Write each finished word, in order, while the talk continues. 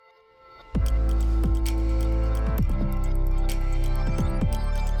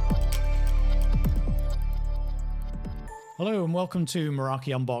Hello and welcome to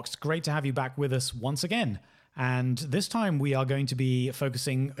Meraki Unboxed. Great to have you back with us once again. And this time we are going to be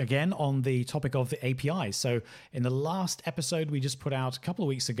focusing again on the topic of the APIs. So in the last episode we just put out a couple of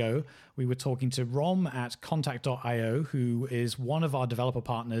weeks ago, we were talking to Rom at Contact.io, who is one of our developer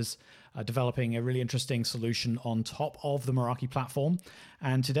partners developing a really interesting solution on top of the Meraki platform.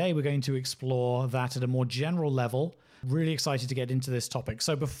 And today we're going to explore that at a more general level. Really excited to get into this topic.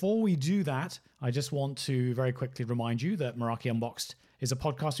 So before we do that, I just want to very quickly remind you that Meraki Unboxed is a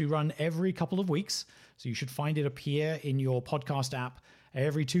podcast we run every couple of weeks. So you should find it appear in your podcast app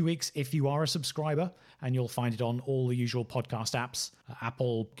every 2 weeks if you are a subscriber, and you'll find it on all the usual podcast apps,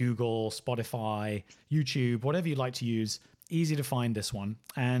 Apple, Google, Spotify, YouTube, whatever you'd like to use. Easy to find this one.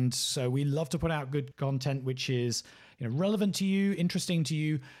 And so we love to put out good content which is relevant to you, interesting to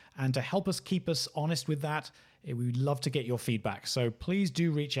you, and to help us keep us honest with that, we'd love to get your feedback. So please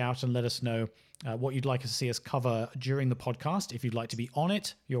do reach out and let us know what you'd like to see us cover during the podcast. If you'd like to be on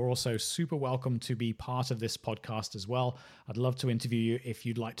it, you're also super welcome to be part of this podcast as well. I'd love to interview you if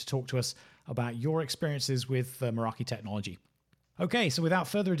you'd like to talk to us about your experiences with Meraki technology. Okay, so without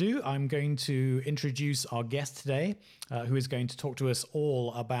further ado, I'm going to introduce our guest today, who is going to talk to us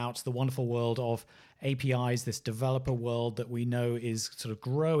all about the wonderful world of APIs, this developer world that we know is sort of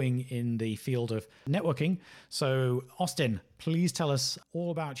growing in the field of networking. So Austin, please tell us all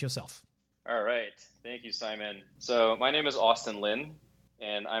about yourself. All right. Thank you, Simon. So my name is Austin Lin,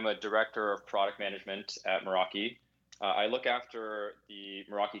 and I'm a director of product management at Meraki. I look after the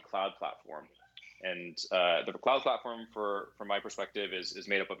Meraki Cloud platform. And the cloud platform, from my perspective, is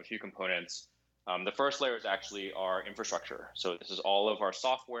made up of a few components. The first layer is actually our infrastructure. So this is all of our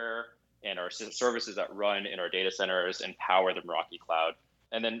software and our services that run in our data centers and power the Meraki Cloud.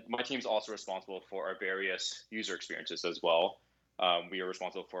 And then my team's also responsible for our various user experiences as well. We are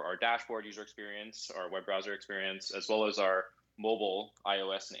responsible for our dashboard user experience, our web browser experience, as well as our mobile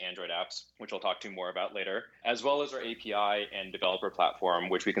iOS and Android apps, which I'll talk to more about later, as well as our API and developer platform,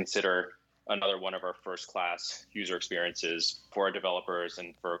 which we consider another one of our first-class user experiences for our developers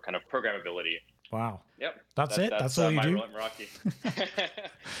and for kind of programmability. Wow. Yep. That's it? That's all you my do? role at Meraki.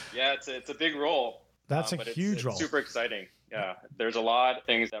 Yeah, it's a big role. That's a huge role. It's super exciting. Yeah, there's a lot of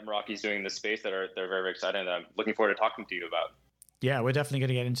things that Meraki's doing in this space that they're very, very exciting that I'm looking forward to talking to you about. Yeah, we're definitely going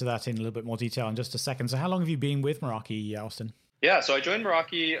to get into that in a little bit more detail in just a second. So how long have you been with Meraki, Austin? Yeah, so I joined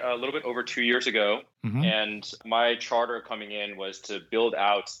Meraki a little bit over 2 years ago. Mm-hmm. And my charter coming in was to build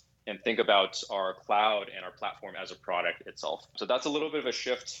out and think about our cloud and our platform as a product itself. So that's a little bit of a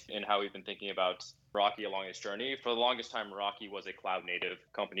shift in how we've been thinking about Meraki along its journey. For the longest time, Meraki was a cloud native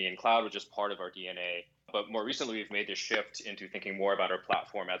company, and cloud was just part of our DNA. But more recently, we've made this shift into thinking more about our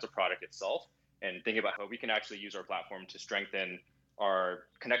platform as a product itself and thinking about how we can actually use our platform to strengthen our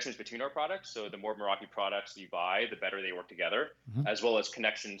connections between our products. So the more Meraki products you buy, the better they work together, mm-hmm. as well as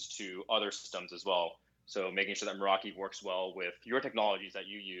connections to other systems as well. So making sure that Meraki works well with your technologies that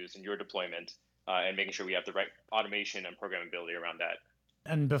you use in your deployment, and making sure we have the right automation and programmability around that.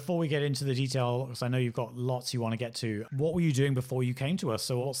 And before we get into the detail, because I know you've got lots you want to get to, what were you doing before you came to us?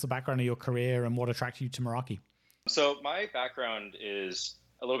 So what's the background of your career and what attracted you to Meraki? So my background is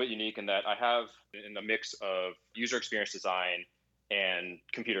a little bit unique in that I have in the mix of user experience design and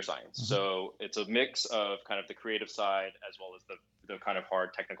computer science. Mm-hmm. So it's a mix of kind of the creative side as well as the kind of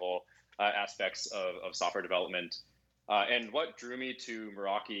hard technical aspects of software development. And what drew me to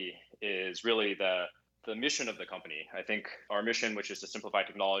Meraki is really the mission of the company. I think our mission, which is to simplify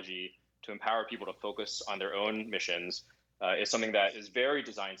technology, to empower people to focus on their own missions, is something that is very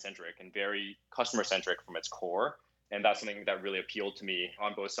design-centric and very customer-centric from its core. And that's something that really appealed to me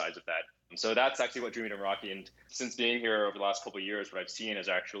on both sides of that. So that's actually what drew me to Meraki. And since being here over the last couple of years, what I've seen is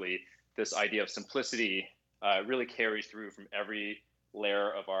actually this idea of simplicity really carries through from every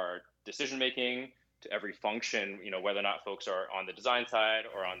layer of our decision-making to every function, whether or not folks are on the design side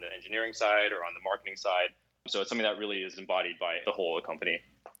or on the engineering side or on the marketing side. So it's something that really is embodied by the whole of the company.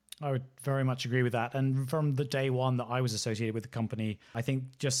 I would very much agree with that. And from the day one that I was associated with the company, I think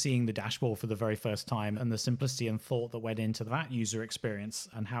just seeing the dashboard for the very first time and the simplicity and thought that went into that user experience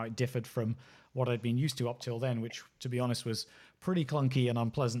and how it differed from what I'd been used to up till then, which, to be honest, was pretty clunky and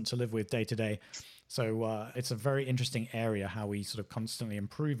unpleasant to live with day to day. So it's a very interesting area, how we sort of constantly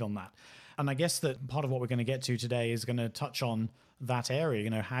improve on that. And I guess that part of what we're going to get to today is going to touch on that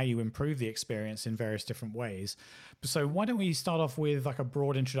area, how you improve the experience in various different ways. So why don't we start off with like a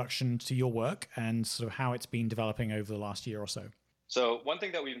broad introduction to your work and sort of how it's been developing over the last year or so? So one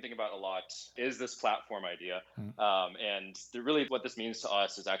thing that we've been thinking about a lot is this platform idea. And really what this means to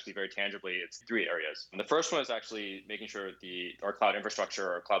us is actually very tangibly, it's three areas. And the first one is actually making sure our cloud infrastructure,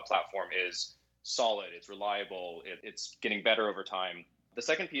 our cloud platform is solid, it's reliable, it's getting better over time. The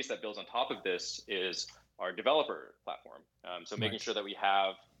second piece that builds on top of this is our developer platform. So making sure that we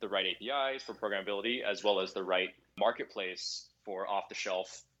have the right APIs for programmability, as well as the right marketplace for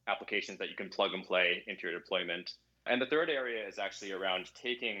off-the-shelf applications that you can plug and play into your deployment. And the third area is actually around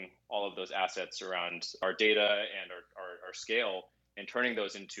taking all of those assets around our data and our scale and turning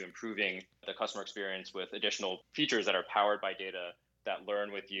those into improving the customer experience with additional features that are powered by data that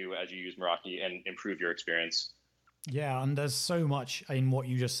learn with you as you use Meraki and improve your experience. Yeah, and there's so much in what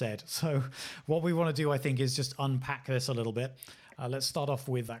you just said. So what we want to do, I think, is just unpack this a little bit. Let's start off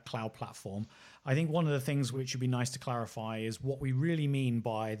with that cloud platform. I think one of the things which would be nice to clarify is what we really mean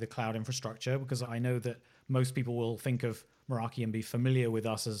by the cloud infrastructure, because I know that most people will think of Meraki and be familiar with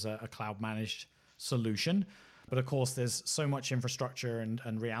us as a cloud managed solution. But of course, there's so much infrastructure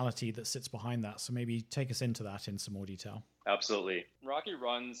and reality that sits behind that. So maybe take us into that in some more detail. Absolutely. Meraki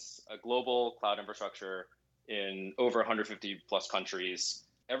runs a global cloud infrastructure in over 150 plus countries.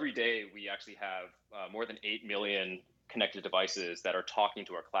 Every day, we actually have more than 8 million connected devices that are talking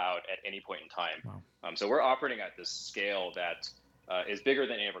to our cloud at any point in time. Wow. So we're operating at this scale that is bigger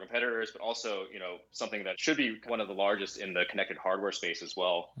than any of our competitors, but also, something that should be one of the largest in the connected hardware space as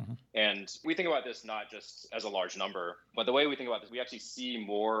well. Mm-hmm. And we think about this not just as a large number, but the way we think about this, we actually see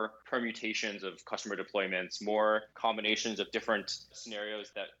more permutations of customer deployments, more combinations of different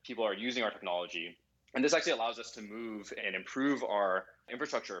scenarios that people are using our technology. And this actually allows us to move and improve our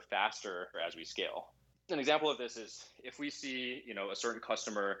infrastructure faster as we scale. An example of this is if we see, a certain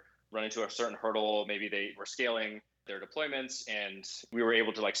customer run into a certain hurdle, maybe they were scaling their deployments and we were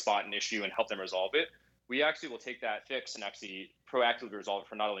able to spot an issue and help them resolve it. We actually will take that fix and actually proactively resolve it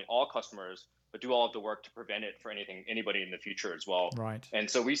for not only all customers, but do all of the work to prevent it for anybody in the future as well. Right. And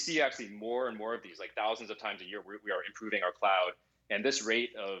so we see actually more and more of these, thousands of times a year, we are improving our cloud. And this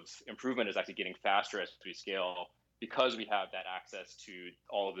rate of improvement is actually getting faster as we scale because we have that access to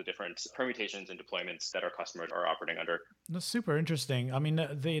all of the different permutations and deployments that our customers are operating under. That's super interesting. I mean,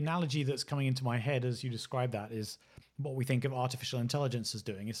 the analogy that's coming into my head as you describe that is what we think of artificial intelligence as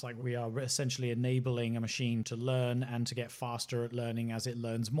doing. It's like we are essentially enabling a machine to learn and to get faster at learning as it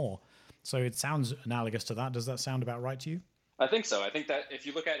learns more. So it sounds analogous to that. Does that sound about right to you? I think so. I think that if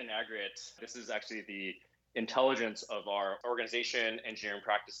you look at in aggregate, this is actually the intelligence of our organization, engineering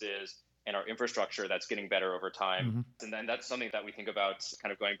practices, and our infrastructure that's getting better over time. Mm-hmm. And then that's something that we think about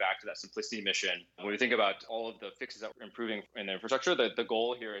kind of going back to that simplicity mission. When we think about all of the fixes that we're improving in the infrastructure, the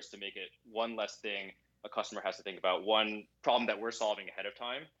goal here is to make it one less thing a customer has to think about, one problem that we're solving ahead of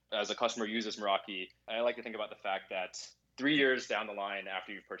time. As a customer uses Meraki, I like to think about the fact that 3 years down the line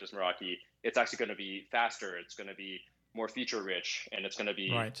after you've purchased Meraki, it's actually going to be faster, it's going to be more feature rich, and it's going to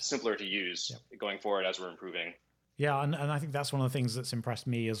be simpler to use going forward as we're improving. Yeah, and I think that's one of the things that's impressed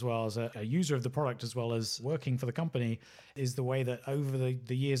me as well as a user of the product, as well as working for the company, is the way that over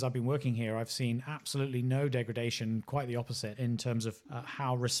the years I've been working here, I've seen absolutely no degradation, quite the opposite, in terms of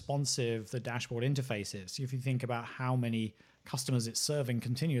how responsive the dashboard interface is. If you think about how many customers it's serving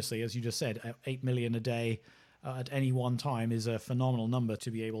continuously, as you just said, 8 million a day at any one time is a phenomenal number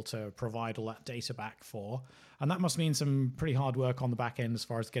to be able to provide all that data back for. And that must mean some pretty hard work on the back end as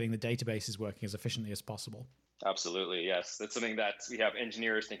far as getting the databases working as efficiently as possible. Absolutely, yes. That's something that we have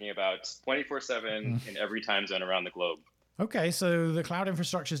engineers thinking about 24/7 in every time zone around the globe. Okay, so the cloud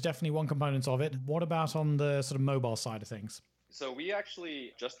infrastructure is definitely one component of it. What about on the sort of mobile side of things? So we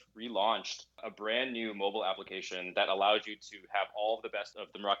actually just relaunched a brand new mobile application that allows you to have all of the best of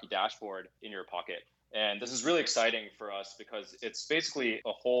the Meraki dashboard in your pocket. And this is really exciting for us because it's basically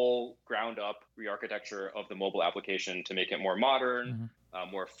a whole ground up re-architecture of the mobile application to make it more modern,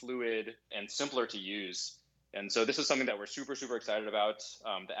 more fluid, and simpler to use. And so this is something that we're super, super excited about.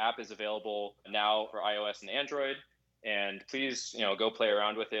 The app is available now for iOS and Android. And please, go play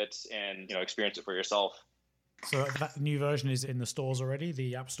around with it and, experience it for yourself. So that new version is in the stores already,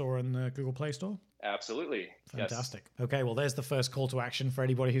 the App Store and the Google Play Store? Absolutely. Fantastic. Yes. Okay, well, there's the first call to action for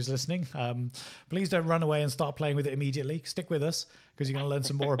anybody who's listening. Please don't run away and start playing with it immediately. Stick with us because you're going to learn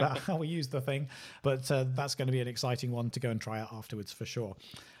some more about how we use the thing. But that's going to be an exciting one to go and try out afterwards for sure.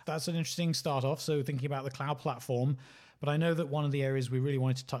 That's an interesting start off. So thinking about the cloud platform. But I know that one of the areas we really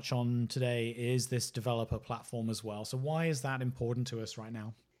wanted to touch on today is this developer platform as well. So why is that important to us right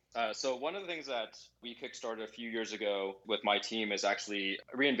now? So one of the things that we kickstarted a few years ago with my team is actually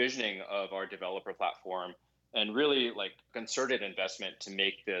a re-envisioning of our developer platform and really concerted investment to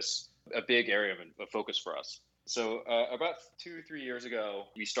make this a big area of focus for us. So about 2-3 years ago,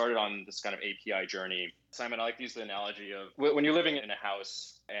 we started on this kind of API journey. Simon, I like to use the analogy of when you're living in a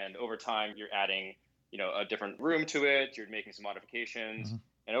house and over time you're adding a different room to it, you're making some modifications.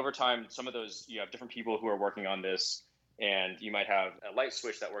 And over time, some of those, you have different people who are working on this, and you might have a light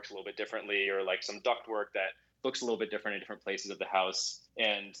switch that works a little bit differently, or like some duct work that looks a little bit different in different places of the house.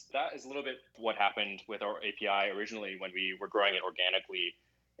 And that is a little bit what happened with our API originally when we were growing it organically.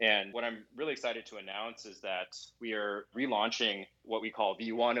 And what I'm really excited to announce is that we are relaunching what we call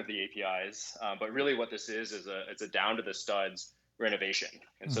V1 of the APIs. But really what this is it's a down to the studs renovation.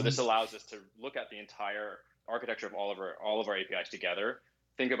 And so this allows us to look at the entire architecture of all of our APIs together,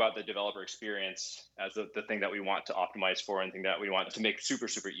 think about the developer experience as the thing that we want to optimize for and thing that we want to make super,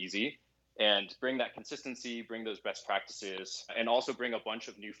 super easy, and bring that consistency, bring those best practices, and also bring a bunch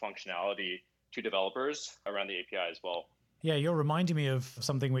of new functionality to developers around the API as well. Yeah, you're reminding me of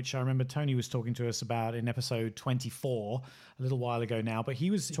something which I remember Tony was talking to us about in episode 24, a little while ago now, but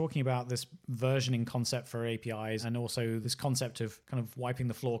he was talking about this versioning concept for APIs and also this concept of kind of wiping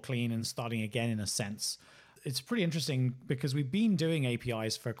the floor clean and starting again in a sense. It's pretty interesting because we've been doing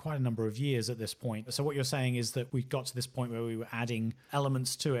APIs for quite a number of years at this point. So what you're saying is that we got to this point where we were adding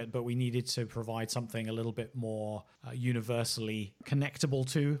elements to it, but we needed to provide something a little bit more universally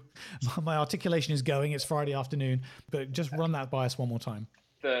connectable to. My articulation is going. It's Friday afternoon, but just run that by us one more time.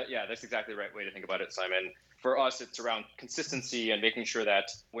 Yeah, that's exactly the right way to think about it, Simon. For us, it's around consistency and making sure that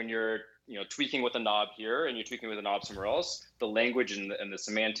when you're tweaking with a knob here and you're tweaking with a knob somewhere else, the language and the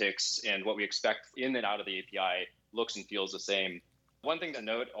semantics and what we expect in and out of the API looks and feels the same. One thing to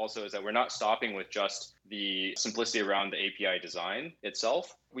note also is that we're not stopping with just the simplicity around the API design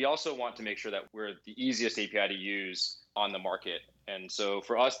itself. We also want to make sure that we're the easiest API to use on the market. And so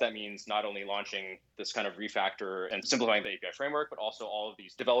for us, that means not only launching this kind of refactor and simplifying the API framework, but also all of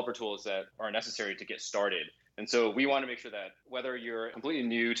these developer tools that are necessary to get started. And so we want to make sure that whether you're completely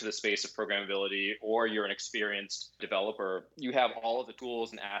new to the space of programmability or you're an experienced developer, you have all of the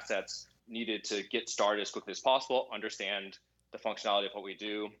tools and assets needed to get started as quickly as possible, understand the functionality of what we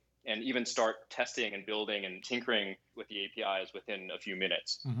do, and even start testing and building and tinkering with the APIs within a few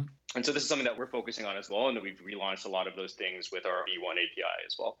minutes. Mm-hmm. And so this is something that we're focusing on as well, and that we've relaunched a lot of those things with our V1 API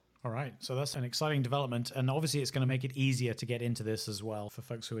as well. All right, so that's an exciting development, and obviously it's going to make it easier to get into this as well for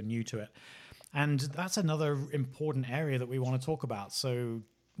folks who are new to it. And that's another important area that we want to talk about. So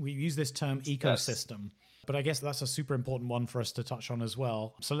we use this term ecosystem, but I guess that's a super important one for us to touch on as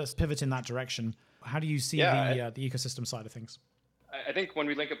well. So let's pivot in that direction. How do you see the ecosystem side of things? I think when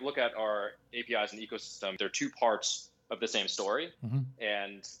we look at our APIs and ecosystem, they're two parts of the same story. Mm-hmm.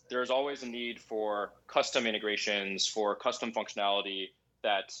 And there's always a need for custom integrations, for custom functionality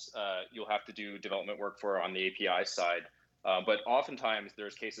that you'll have to do development work for on the API side. But oftentimes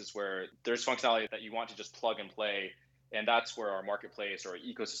there's cases where there's functionality that you want to just plug and play, and that's where our marketplace or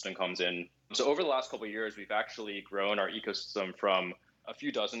ecosystem comes in. So over the last couple of years, we've actually grown our ecosystem from a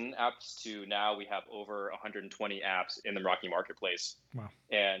few dozen apps to now we have over 120 apps in the Meraki marketplace. Wow.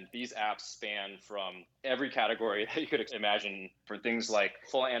 And these apps span from every category that you could imagine, for things like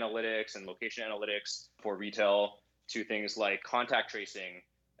full analytics and location analytics for retail, to things like contact tracing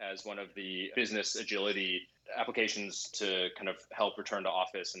as one of the business agility applications to kind of help return to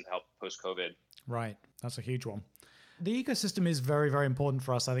office and help post-COVID. Right. That's a huge one. The ecosystem is very, very important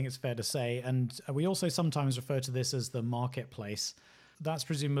for us, I think it's fair to say. And we also sometimes refer to this as the marketplace. That's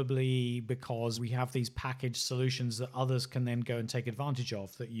presumably because we have these packaged solutions that others can then go and take advantage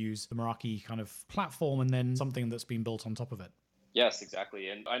of that use the Meraki kind of platform and then something that's been built on top of it. Yes, exactly.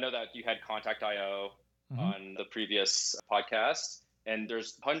 And I know that you had Contact.io on the previous podcast, and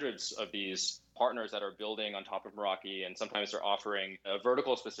there's hundreds of these partners that are building on top of Meraki, and sometimes they're offering a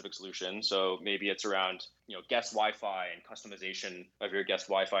vertical specific solution. So maybe it's around guest Wi-Fi and customization of your guest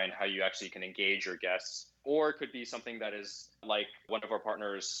Wi-Fi and how you actually can engage your guests. Or it could be something that is like one of our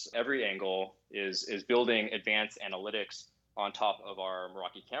partners, EveryAngle, is building advanced analytics on top of our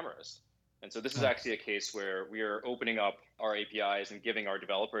Meraki cameras. And so this is actually a case where we are opening up our APIs and giving our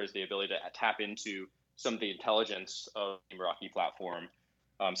developers the ability to tap into some of the intelligence of the Meraki platform.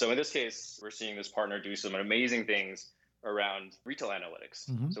 So in this case, we're seeing this partner do some amazing things around retail analytics.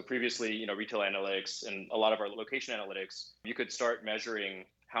 Mm-hmm. So previously, retail analytics and a lot of our location analytics, you could start measuring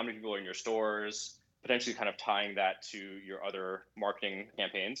how many people are in your stores, potentially kind of tying that to your other marketing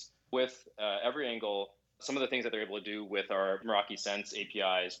campaigns. With EveryAngle, some of the things that they're able to do with our Meraki Sense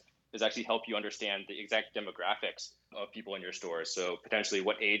APIs is actually help you understand the exact demographics of people in your stores. So potentially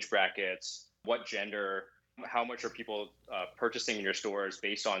what age brackets, what gender, how much are people purchasing in your stores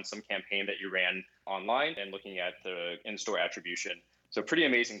based on some campaign that you ran online, and looking at the in-store attribution. So pretty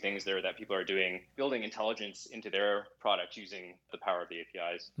amazing things there that people are doing, building intelligence into their products using the power of the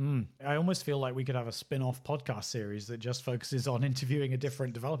APIs. I almost feel like we could have a spin-off podcast series that just focuses on interviewing a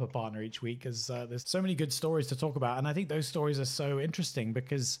different developer partner each week, as there's so many good stories to talk about. And I think those stories are so interesting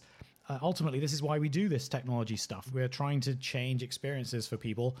because ultimately, this is why we do this technology stuff. We're trying to change experiences for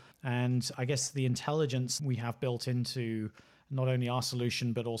people. And I guess the intelligence we have built into not only our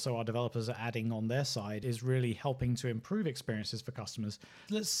solution, but also our developers are adding on their side is really helping to improve experiences for customers.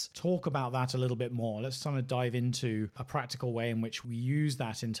 Let's talk about that a little bit more. Let's kind of dive into a practical way in which we use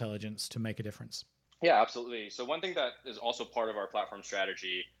that intelligence to make a difference. Yeah, absolutely. So one thing that is also part of our platform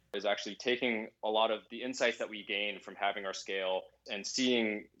strategy is actually taking a lot of the insights that we gain from having our scale and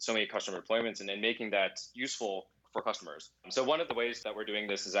seeing so many customer deployments and then making that useful for customers. So one of the ways that we're doing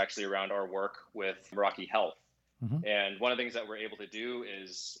this is actually around our work with Meraki Health. And one of the things that we're able to do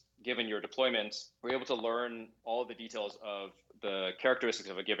is, given your deployment, we're able to learn all of the details of the characteristics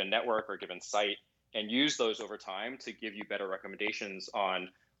of a given network or a given site and use those over time to give you better recommendations on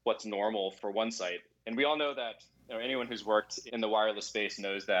what's normal for one site. And we all know that anyone who's worked in the wireless space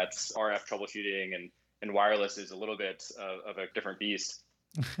knows that RF troubleshooting and wireless is a little bit of a different beast.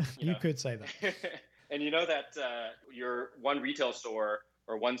 You could say that. And you know that your one retail store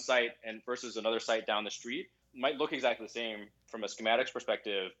or one site and versus another site down the street might look exactly the same from a schematics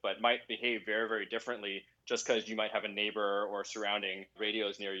perspective, but might behave very, very differently just because you might have a neighbor or surrounding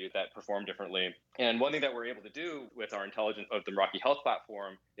radios near you that perform differently. And one thing that we're able to do with our intelligence of the Meraki Health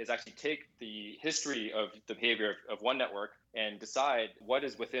platform is actually take the history of the behavior of one network and decide what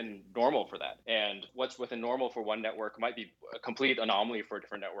is within normal for that. And what's within normal for one network might be a complete anomaly for a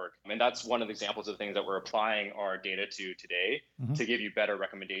different network. And that's one of the examples of things that we're applying our data to today to give you better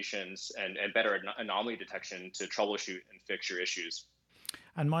recommendations and better anomaly detection to troubleshoot and fix your issues.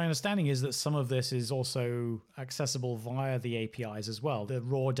 And my understanding is that some of this is also accessible via the APIs as well, the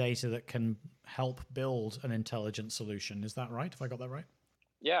raw data that can help build an intelligent solution. Is that right? Have I got that right?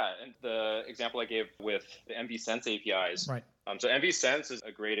 Yeah, and the example I gave with the MV-Sense APIs. Right. So MV-Sense is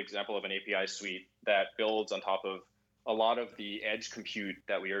a great example of an API suite that builds on top of a lot of the edge compute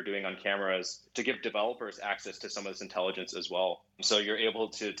that we are doing on cameras to give developers access to some of this intelligence as well. So you're able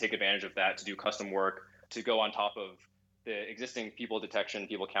to take advantage of that to do custom work, to go on top of the existing people detection,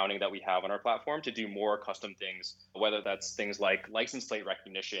 people counting that we have on our platform to do more custom things, whether that's things like license plate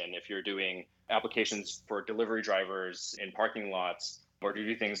recognition, if you're doing applications for delivery drivers in parking lots, or to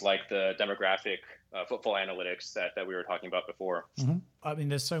do things like the demographic footfall analytics that we were talking about before. I mean,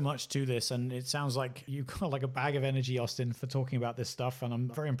 there's so much to this, and it sounds like you've got like a bag of energy, Austin, for talking about this stuff, and I'm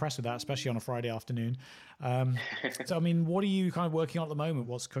very impressed with that, especially on a Friday afternoon. So, I mean, what are you kind of working on at the moment?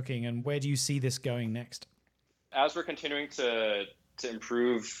 What's cooking, and where do you see this going next? As we're continuing to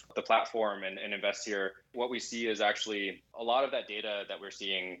improve the platform and invest here, what we see is actually a lot of that data that we're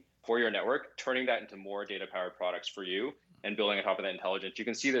seeing for your network, turning that into more data-powered products for you and building on top of that intelligence. You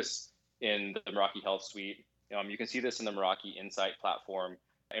can see this in the Meraki Health Suite. You can see this in the Meraki Insight platform.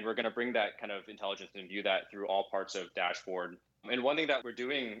 And we're going to bring that kind of intelligence and view that through all parts of Dashboard. And one thing that we're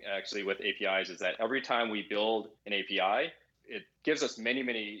doing actually with APIs is that every time we build an API, it gives us many,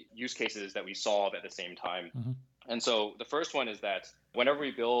 many use cases that we solve at the same time. And so the first one is that whenever we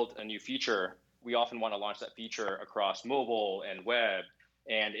build a new feature, we often want to launch that feature across mobile and web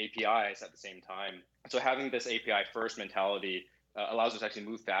and APIs at the same time. So having this API first mentality allows us to actually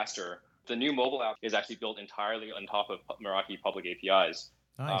move faster. The new mobile app is actually built entirely on top of Meraki public APIs.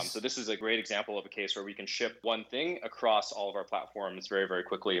 Nice. So this is a great example of a case where we can ship one thing across all of our platforms very, very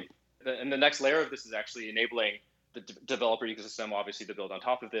quickly. And the next layer of this is actually enabling the developer ecosystem, obviously, to build on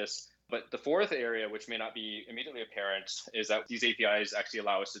top of this. But the fourth area, which may not be immediately apparent, is that these APIs actually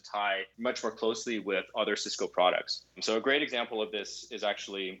allow us to tie much more closely with other Cisco products. So a great example of this is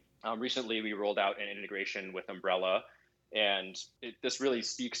actually recently we rolled out an integration with Umbrella. And this really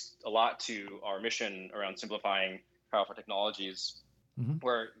speaks a lot to our mission around simplifying powerful technologies,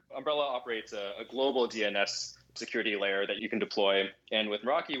 where Umbrella operates a global DNS security layer that you can deploy. And with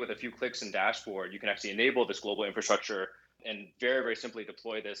Meraki, with a few clicks in Dashboard, you can actually enable this global infrastructure and very, very simply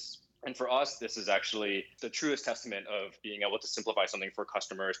deploy this. And for us, this is actually the truest testament of being able to simplify something for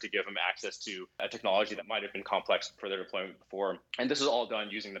customers to give them access to a technology that might have been complex for their deployment before. And this is all done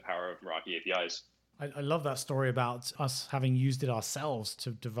using the power of Meraki APIs. I love that story about us having used it ourselves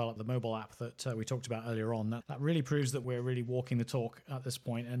to develop the mobile app that we talked about earlier on. That really proves that we're really walking the talk at this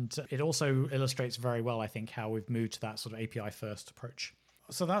point. And it also illustrates very well, I think, how we've moved to that sort of API first approach.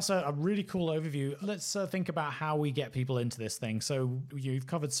 So that's a really cool overview. Let's think about how we get people into this thing. So you've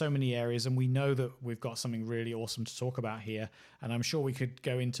covered so many areas, and we know that we've got something really awesome to talk about here. And I'm sure we could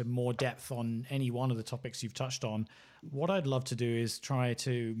go into more depth on any one of the topics you've touched on. What I'd love to do is try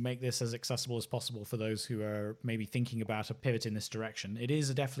to make this as accessible as possible for those who are maybe thinking about a pivot in this direction. It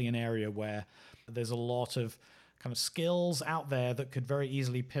is definitely an area where there's a lot of kind of skills out there that could very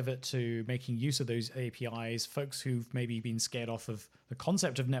easily pivot to making use of those APIs. Folks who've maybe been scared off of the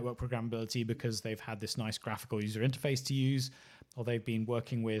concept of network programmability because they've had this nice graphical user interface to use, or they've been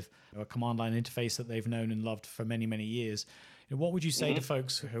working with a command line interface that they've known and loved for many, many years. What would you say to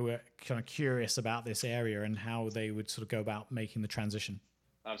folks who are kind of curious about this area and how they would sort of go about making the transition?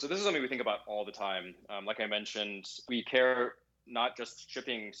 So this is something we think about all the time. Like I mentioned, we care not just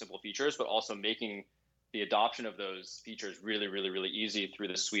shipping simple features, but also making the adoption of those features really, really, really easy through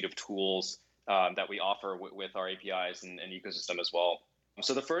the suite of tools that we offer with our APIs and ecosystem as well.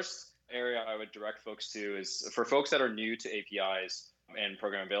 So the first area I would direct folks to is for folks that are new to APIs and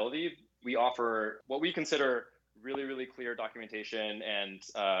programmability, we offer what we consider really, really clear documentation and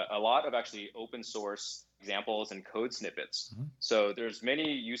a lot of actually open source examples and code snippets. So there's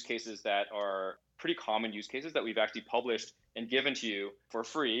many use cases that are pretty common use cases that we've actually published and given to you for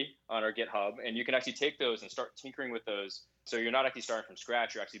free on our GitHub. And you can actually take those and start tinkering with those. So you're not actually starting from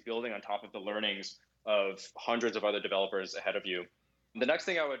scratch. You're actually building on top of the learnings of hundreds of other developers ahead of you. The next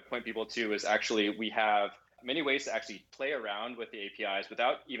thing I would point people to is actually we have many ways to actually play around with the APIs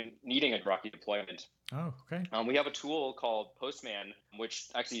without even needing a Meraki deployment. Oh, okay. We have a tool called Postman, which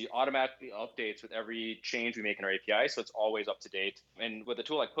actually automatically updates with every change we make in our API, so it's always up to date. And with a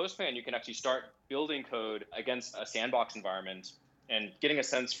tool like Postman, you can actually start building code against a sandbox environment and getting a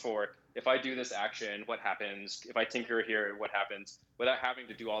sense for, if I do this action, what happens? If I tinker here, what happens? Without having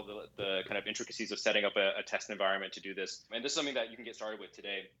to do all the kind of intricacies of setting up a test environment to do this. And this is something that you can get started with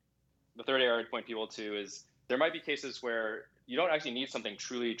today. The third area I'd point people to is there might be cases where you don't actually need something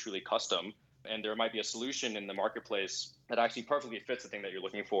truly, truly custom. And there might be a solution in the marketplace that actually perfectly fits the thing that you're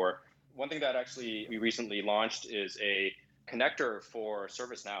looking for. One thing that actually we recently launched is a connector for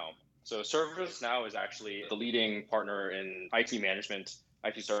ServiceNow. So ServiceNow is actually the leading partner in IT management,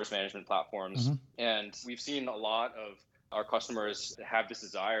 IT service management platforms. And we've seen a lot of our customers have this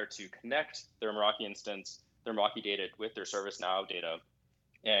desire to connect their Meraki instance, their Meraki data with their ServiceNow data.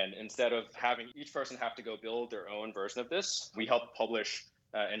 And instead of having each person have to go build their own version of this, we help publish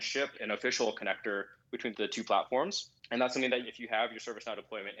and ship an official connector between the two platforms. And that's something that if you have your ServiceNow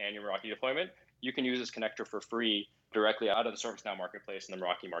deployment and your Meraki deployment, you can use this connector for free directly out of the ServiceNow marketplace and the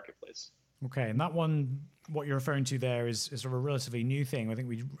Meraki marketplace. Okay, and that one, what you're referring to there is sort of a relatively new thing. I think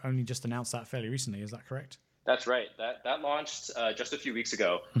we only just announced that fairly recently. Is that correct? That's right. That launched just a few weeks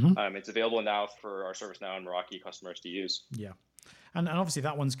ago. It's available now for our ServiceNow and Meraki customers to use. Yeah. And obviously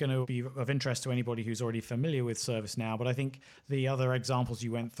that one's going to be of interest to anybody who's already familiar with ServiceNow. But I think the other examples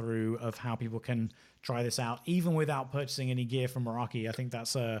you went through of how people can try this out, even without purchasing any gear from Meraki, I think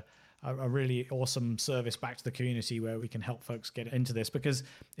that's a really awesome service back to the community where we can help folks get into this, because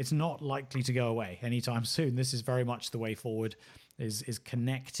it's not likely to go away anytime soon. This is very much the way forward, is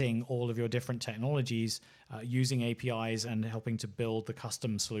connecting all of your different technologies using APIs and helping to build the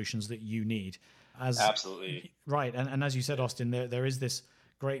custom solutions that you need. Absolutely. Right. And as you said, Austin, there is this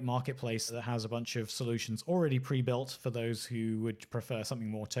great marketplace that has a bunch of solutions already pre-built for those who would prefer something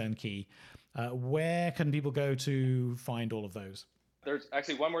more turnkey. Where can people go to find all of those? There's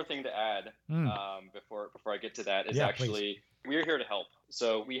actually one more thing to add before I get to that is please. We're here to help.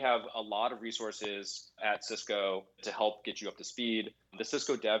 So we have a lot of resources at Cisco to help get you up to speed. The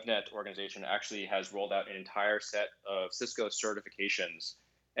Cisco DevNet organization actually has rolled out an entire set of Cisco certifications.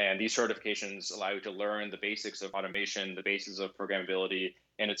 And these certifications allow you to learn the basics of automation, the basics of programmability,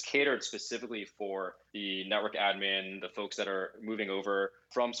 and it's catered specifically for the network admin, the folks that are moving over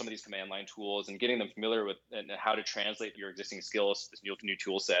from some of these command line tools and getting them familiar with and how to translate your existing skills to this new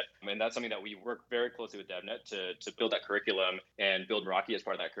tool set. And that's something that we work very closely with DevNet to build that curriculum and build Meraki as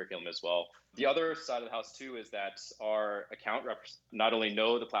part of that curriculum as well. The other side of the house, too, is that our account reps not only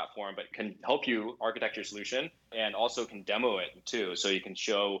know the platform, but can help you architect your solution and also can demo it, too, so you can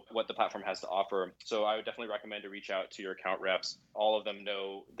show what the platform has to offer. So I would definitely recommend to reach out to your account reps. All of them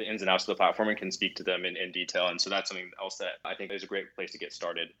know the ins and outs of the platform and can speak to them in detail. And so that's something else that I think is a great place to get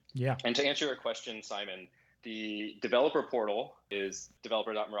started. Yeah. And to answer your question, Simon, the developer portal is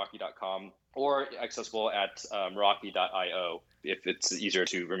developer.meraki.com or accessible at meraki.io if it's easier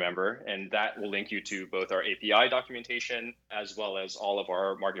to remember. And that will link you to both our API documentation as well as all of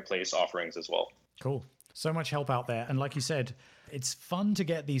our marketplace offerings as well. Cool. So much help out there. And like you said, It's fun to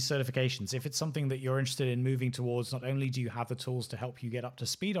get these certifications. If it's something that you're interested in moving towards, not only do you have the tools to help you get up to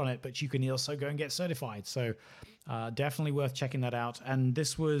speed on it, but you can also go and get certified. So definitely worth checking that out. And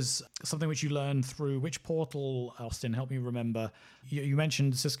this was something which you learned through which portal, Austin? Help me remember. You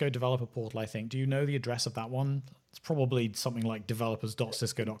mentioned Cisco Developer Portal, I think. Do you know the address of that one? It's probably something like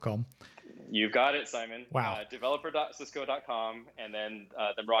developers.cisco.com. You've got it, Simon. Wow. Developer.cisco.com. And then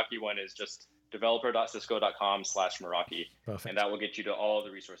the Meraki one is just developer.cisco.com/Meraki. Perfect. And that will get you to all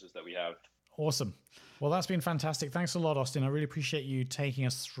the resources that we have. Awesome. Well, that's been fantastic. Thanks a lot, Austin. I really appreciate you taking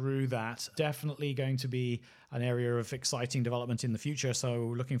us through that. Definitely going to be an area of exciting development in the future.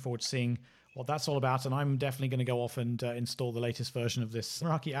 So looking forward to seeing what that's all about. And I'm definitely going to go off and install the latest version of this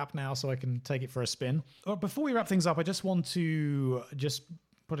Meraki app now so I can take it for a spin. But before we wrap things up, I just want to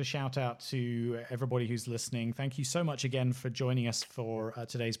put a shout out to everybody who's listening. Thank you so much again for joining us for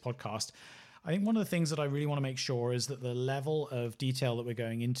today's podcast. I think one of the things that I really want to make sure is that the level of detail that we're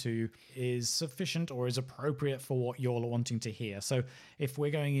going into is sufficient or is appropriate for what you're wanting to hear. So if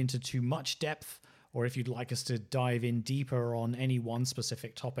we're going into too much depth, or if you'd like us to dive in deeper on any one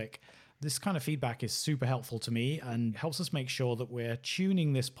specific topic, this kind of feedback is super helpful to me and helps us make sure that we're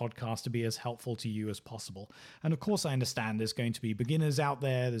tuning this podcast to be as helpful to you as possible. And of course, I understand there's going to be beginners out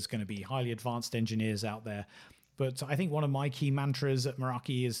there, there's going to be highly advanced engineers out there. But I think one of my key mantras at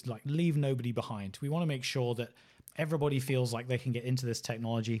Meraki is like, leave nobody behind. We want to make sure that everybody feels like they can get into this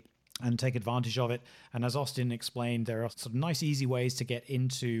technology and take advantage of it. And as Austin explained, there are sort of nice, easy ways to get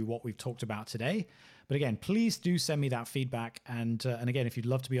into what we've talked about today. But again, please do send me that feedback. And again, if you'd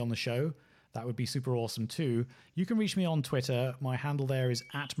love to be on the show, that would be super awesome too. You can reach me on Twitter. My handle there is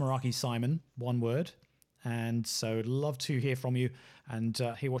 @MerakiSimon, one word. And so I'd love to hear from you and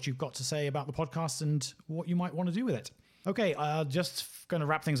hear what you've got to say about the podcast and what you might want to do with it. Okay, just going to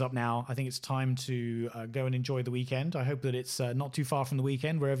wrap things up now. I think it's time to go and enjoy the weekend. I hope that it's not too far from the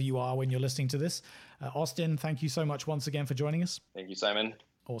weekend, wherever you are when you're listening to this. Austin, thank you so much once again for joining us. Thank you, Simon.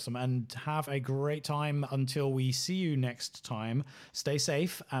 Awesome. And have a great time until we see you next time. Stay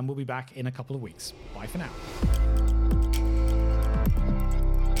safe, and we'll be back in a couple of weeks. Bye for now.